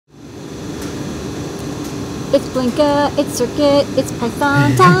It's Blinka, it's Circuit, it's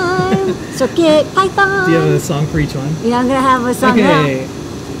Python time. CircuitPython. Do you have a song for each one? Yeah, I'm gonna have a song. Okay.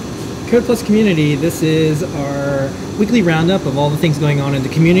 Code Plus Community. This is our weekly roundup of all the things going on in the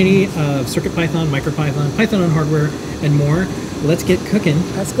community of CircuitPython, micropython, Python on hardware, and more. Let's get cooking.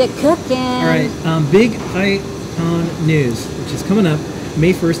 Let's get cooking. All right. Big Python news, which is coming up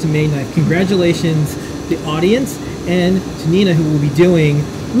May 1st and May 9th. Congratulations to the audience and to Nina, who will be doing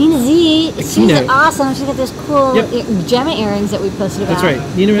Nina Z. She's keynote. awesome. She's got those cool Gemma earrings that we posted about. That's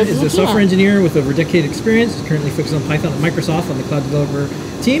right. Nina is a software engineer with over a decade experience. She's currently focused on Python at Microsoft on the cloud developer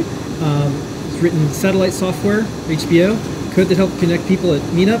team. She's written satellite software for HBO, code that helped connect people at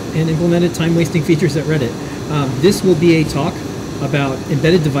Meetup, and implemented time-wasting features at Reddit. This will be a talk about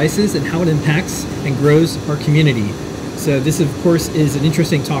embedded devices and how it impacts and grows our community. So this, of course, is an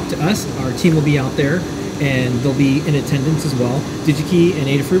interesting talk to us. Our team will be out there, and they'll be in attendance as well. DigiKey and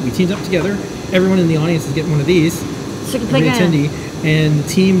Adafruit, we teamed up together. Everyone in the audience is getting one of these. Every attendee. And the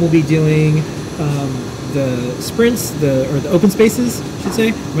team will be doing the sprints, or the open spaces, I should say.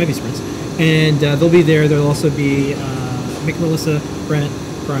 It might be sprints. And they'll be there. There'll also be Mick, Melissa, Brent,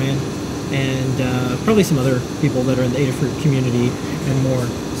 Brian, and probably some other people that are in the Adafruit community and more.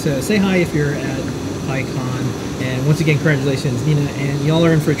 So say hi if you're at PyCon. And once again, congratulations, Nina. And y'all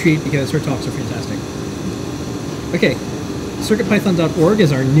are in for a treat because her talks are fantastic. Okay, CircuitPython.org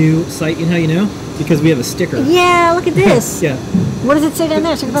is our new site. You know how you know? Because we have a sticker. Yeah, look at this. Yeah. What does it say down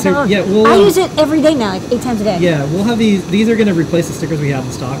there? CircuitPython.org. Yeah, I use it every day now, like 8 times a day. Yeah, we'll have these. These are going to replace the stickers we have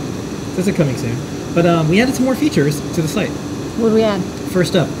in stock. Those are coming soon. But we added some more features to the site. What do we add?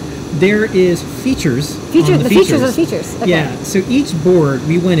 First up, there is features. The features of the features. Okay. Yeah, so each board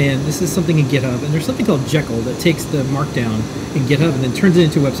we went in, this is something in GitHub, and there's something called Jekyll that takes the markdown in GitHub and then turns it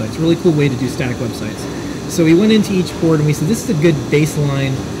into a website. It's a really cool way to do static websites. So we went into each board and we said, this is a good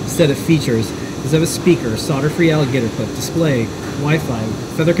baseline set of features. Does it have a speaker, solder-free alligator clip, display, Wi-Fi,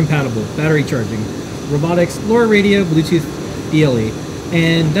 feather compatible, battery charging, robotics, LoRa radio, Bluetooth, BLE.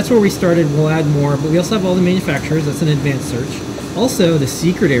 And that's where we started. We'll add more, but we also have all the manufacturers. That's an advanced search. Also, the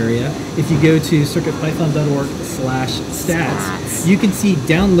secret area, if you go to circuitpython.org/stats, you can see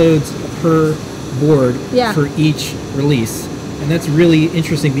downloads per board for each release. And that's really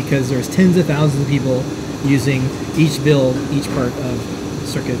interesting because there's tens of thousands of people using each build, each part of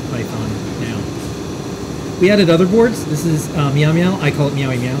CircuitPython now. We added other boards. This is Meow Meow. I call it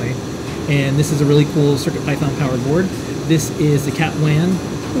Meowie Meowie. And this is a really cool CircuitPython powered board. This is the Cat WAN.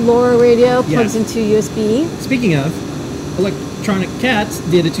 LoRa radio plugs into USB. Speaking of, Electronic Cats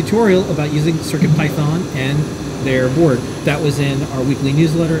did a tutorial about using CircuitPython and their board. That was in our weekly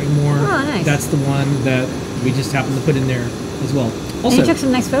newsletter and more. Oh, nice. That's the one that we just happened to put in there as well. Also, and you took some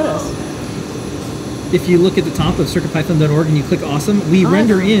nice photos. If you look at the top of CircuitPython.org and you click Awesome, we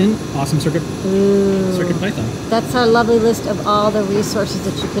render in Awesome CircuitPython. That's our lovely list of all the resources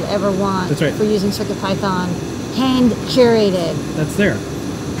that you could ever want for using CircuitPython. Hand curated. That's there.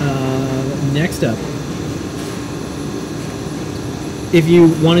 Next up, if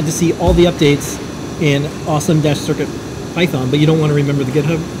you wanted to see all the updates in awesome-CircuitPython, but you don't want to remember the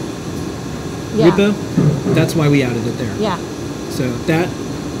GitHub repo, that's why we added it there. Yeah. So that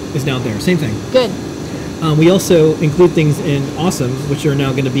is now there. Same thing. Good. We also include things in Awesome, which are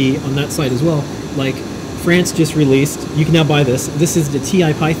now going to be on that site as well. Like France just released. You can now buy this. This is the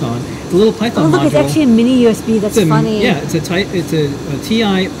TI Python. It's a little Python module. Oh, look, it's actually a mini USB. That's funny. Yeah, it's a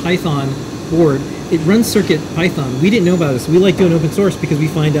TI Python board. It runs CircuitPython. We didn't know about this. We like doing open source because we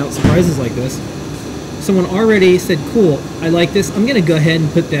find out surprises like this. Someone already said, cool, I like this. I'm going to go ahead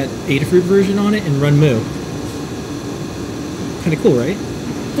and put that Adafruit version on it and run Moo. Kind of cool, right?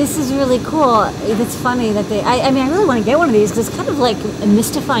 This is really cool. It's funny that they... I mean, I really want to get one of these because it's kind of like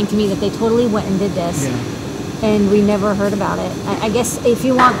mystifying to me that they totally went and did this. Yeah. And we never heard about it. I guess if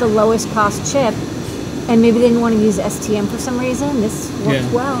you want the lowest cost chip and maybe they didn't want to use STM for some reason, this works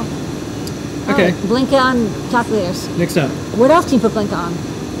well. Okay. Right, Blink on calculators. Next up. What else can you put Blink on?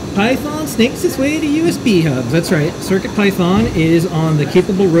 Python snakes its way to USB hubs. That's right. CircuitPython is on the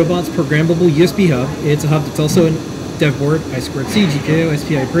Capable Robots Programmable USB hub. It's a hub that's also a dev board, I2C, GPIO,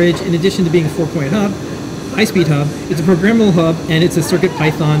 SPI Bridge. In addition to being a 4-point hub, high-speed hub, it's a programmable hub, and it's a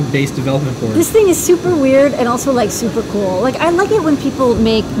CircuitPython-based development board. This thing is super weird and also like super cool. Like I like it when people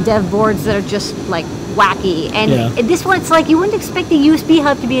make dev boards that are just like wacky. And this one, it's like you wouldn't expect the USB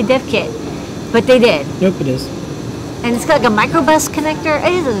hub to be a dev kit, but they did. Nope, it is. And it's got like a microbus connector.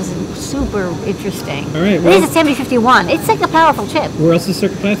 It is super interesting. All right. It is a 7051. It's like a powerful chip. Where else is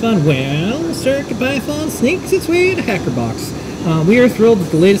CircuitPython? Well, CircuitPython sneaks its way to HackerBox. We are thrilled that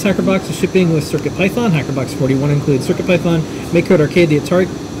the latest HackerBox is shipping with CircuitPython. HackerBox 41 includes CircuitPython, MakeCode Arcade, the Atari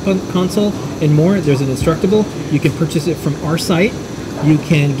Console and more. There's an Instructable. You can purchase it from our site. You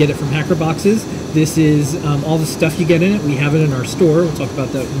can get it from Hacker Boxes. This is all the stuff you get in it. We have it in our store. We'll talk about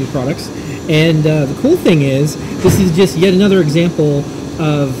the new products. And the cool thing is, this is just yet another example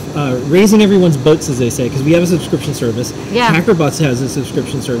of raising everyone's boats, as they say, because we have a subscription service. Yeah. HackerBots has a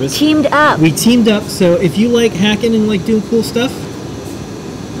subscription service. Teamed up. We teamed up, so if you like hacking and like doing cool stuff,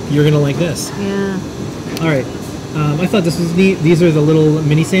 you're gonna like this. Yeah. All right. I thought this was neat. These are the little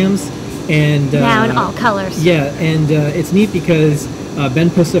MiniSams, and now in all colors. Yeah, and it's neat because Ben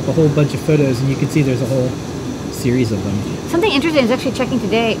posted up a whole bunch of photos, and you can see there's a whole series of them. Something interesting is actually checking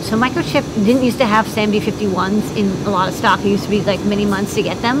today. So Microchip didn't used to have SAMD51s in a lot of stock. It used to be like many months to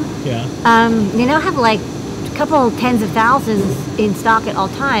get them. Yeah. They now have like a couple tens of thousands in stock at all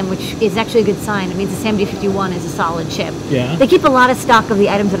time, which is actually a good sign. It means the SAMD51 is a solid chip. Yeah. They keep a lot of stock of the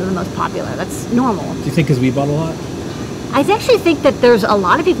items that are the most popular. That's normal. Do you think because we bought a lot? I actually think that there's a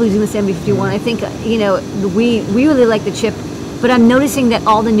lot of people using the SAMD51. I think, we really like the chip. But I'm noticing that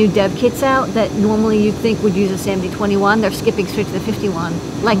all the new dev kits out that normally you'd think would use a SAMD21, they're skipping straight to the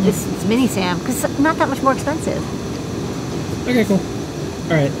 51, like this MiniSam, because it's not that much more expensive. Okay, cool.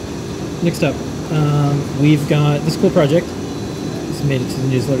 All right, next up, we've got this cool project. This made it to the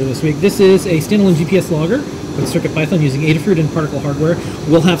newsletter this week. This is a standalone GPS logger with CircuitPython using Adafruit and particle hardware.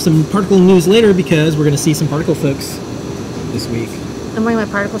 We'll have some particle news later because we're going to see some particle folks this week. I'm wearing my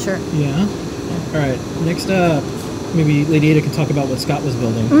particle shirt. Yeah. All right, next up. Maybe Lady Ada can talk about what Scott was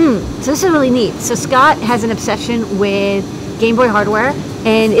building. So this is really neat. So Scott has an obsession with Gameboy hardware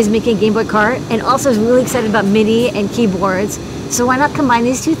and is making Gameboy Cart, and also is really excited about MIDI and keyboards. So why not combine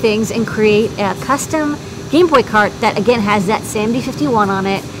these two things and create a custom Gameboy Cart that again has that SAMD51 on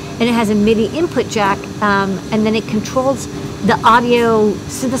it, and it has a MIDI input jack, and then it controls the audio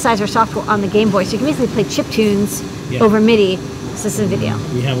synthesizer software on the Game Boy. So you can basically play chiptunes over MIDI. So this is a video.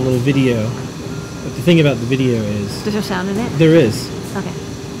 We have a little video. But the thing about the video is... There's no sound in it? There is. Okay.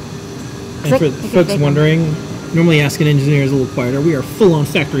 And for folks wondering, normally Ask an Engineer is a little quieter. We are full-on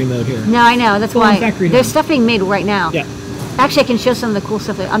factory mode here. No, I know. That's why. There's mode. stuff being made right now. Yeah. Actually, I can show some of the cool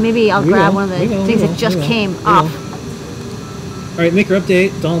stuff. Maybe I'll grab one of the things that just came off. All right, Maker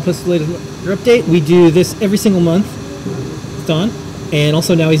Update. Donald posted the latest Maker Update. We do this every single month with Don. And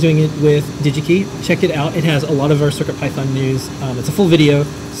also now he's doing it with DigiKey. Check it out. It has a lot of our CircuitPython news. It's a full video,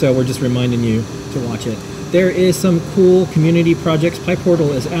 so we're just reminding you to watch it. There is some cool community projects.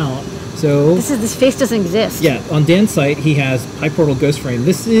 PyPortal is out. So this face doesn't exist. Yeah, on Dan's site he has PyPortal Ghost Frame.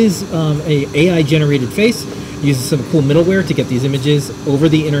 This is a AI generated face. Uses some cool middleware to get these images over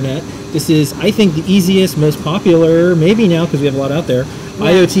the internet. This is, I think, the easiest, most popular, maybe now because we have a lot out there,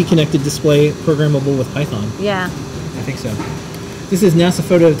 IoT connected display programmable with Python. Yeah. I think so. This is NASA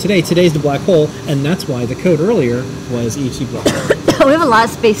photo today. Today's the black hole, and that's why the code earlier was EHC black hole. We have a lot of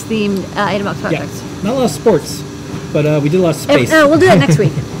space-themed AdaBox projects. Yeah, not a lot of sports, but we did a lot of space. We'll do that next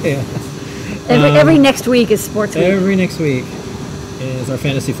week. Yeah. Every next week is sports week. Every next week is our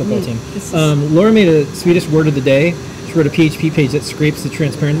fantasy football team. Laura made a Swedish word of the day. She wrote a PHP page that scrapes the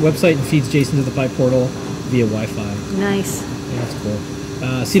transparent website and feeds JSON to the PyPortal via Wi-Fi. Nice. Yeah, that's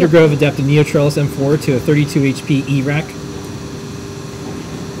cool. Cedar Grove adapted NeoTrellis M4 to a 32 HP E-Rack.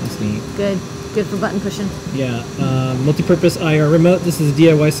 That's neat. Good for button pushing. Yeah. Multi-purpose IR remote. This is a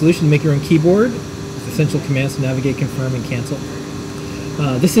DIY solution to make your own keyboard with essential commands to navigate, confirm, and cancel.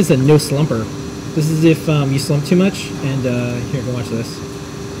 This is a no slumper. This is if you slump too much. And here, go watch this.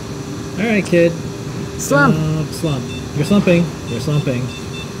 All right, kid. Slump. Slump. You're slumping. You're slumping.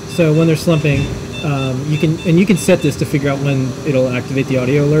 So when they're slumping, you can set this to figure out when it'll activate the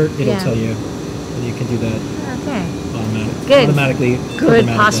audio alert. It'll tell you, and you can do that. Okay. Automatically. Good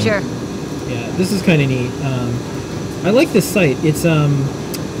posture. Yeah, this is kind of neat. I like this site. It's I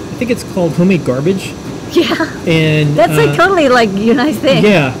think it's called Homemade Garbage. Yeah. And that's like totally like a nice thing.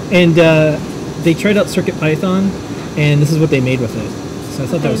 Yeah, and they tried out CircuitPython, and this is what they made with it. So I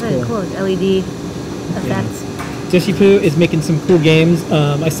thought that was cool. LED effects. Yeah. Dishypoo is making some cool games.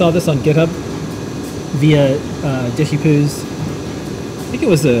 I saw this on GitHub via Dishypoo's. I think it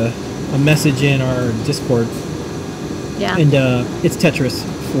was a message in our Discord. Yeah. And it's Tetris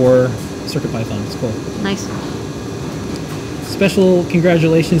for CircuitPython. It's cool. Nice. Special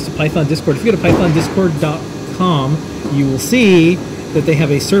congratulations to Python Discord. If you go to pythondiscord.com, you will see that they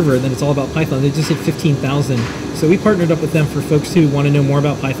have a server, then it's all about Python. They just hit 15,000. So we partnered up with them for folks who want to know more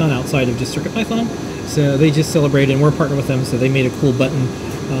about Python outside of just CircuitPython. So they just celebrated, and we're partnered with them, so they made a cool button.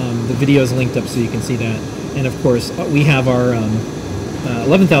 The video is linked up so you can see that. And of course, we have our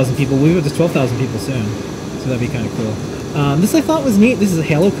 11,000 people. We have to 12,000 people soon. So that'd be kind of cool. This I thought was neat. This is a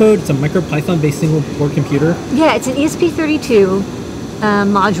Halo code. It's a MicroPython-based single-board computer. Yeah, it's an ESP32.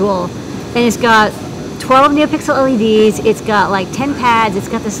 module, and it's got 12 NeoPixel LEDs. It's got like 10 pads. It's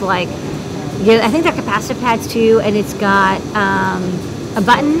got this like, I think they're capacitive pads too, and it's got a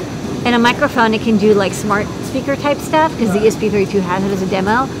button and a microphone. It can do like smart speaker type stuff because the ESP32 has it as a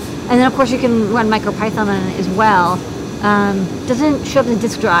demo. And then of course you can run MicroPython on it as well. Doesn't show up as a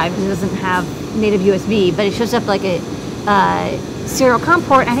disk drive because it doesn't have native USB, but it shows up like a serial COM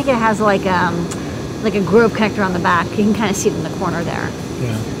port. I think it has like a Grove connector on the back. You can kind of see it in the corner there.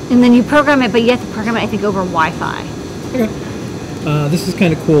 Yeah. And then you program it, but you have to program it, I think, over Wi-Fi. Okay. This is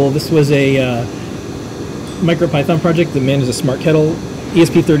kind of cool. This was a MicroPython project that manages a smart kettle,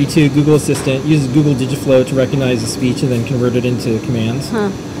 ESP32, Google Assistant, uses Google Digiflow to recognize the speech and then convert it into commands.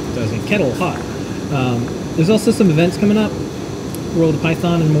 Does a kettle hot. There's also some events coming up, World of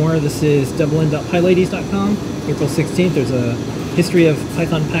Python and more. This is double-n.pyladies.com, April 16th. There's a history of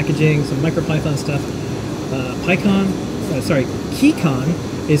Python packaging, some MicroPython stuff. KeyCon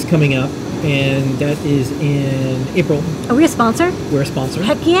is coming up, and that is in April. Are we a sponsor? We're a sponsor.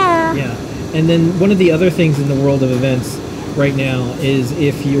 Heck yeah! Yeah. And then one of the other things in the world of events right now is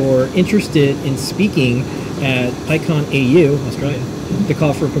if you're interested in speaking at PyCon AU, Australia, the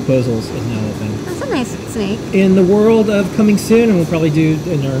call for proposals is now open. That's a nice snake. In the world of coming soon, and we'll probably do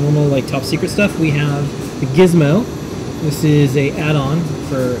in our normal like top secret stuff, we have the Gizmo. This is a add-on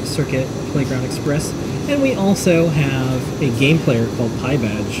for Circuit Playground Express. And we also have a game player called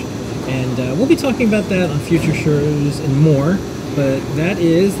PyBadge. And we'll be talking about that on future shows and more. But that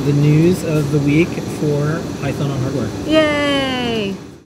is the news of the week for Python on hardware. Yay!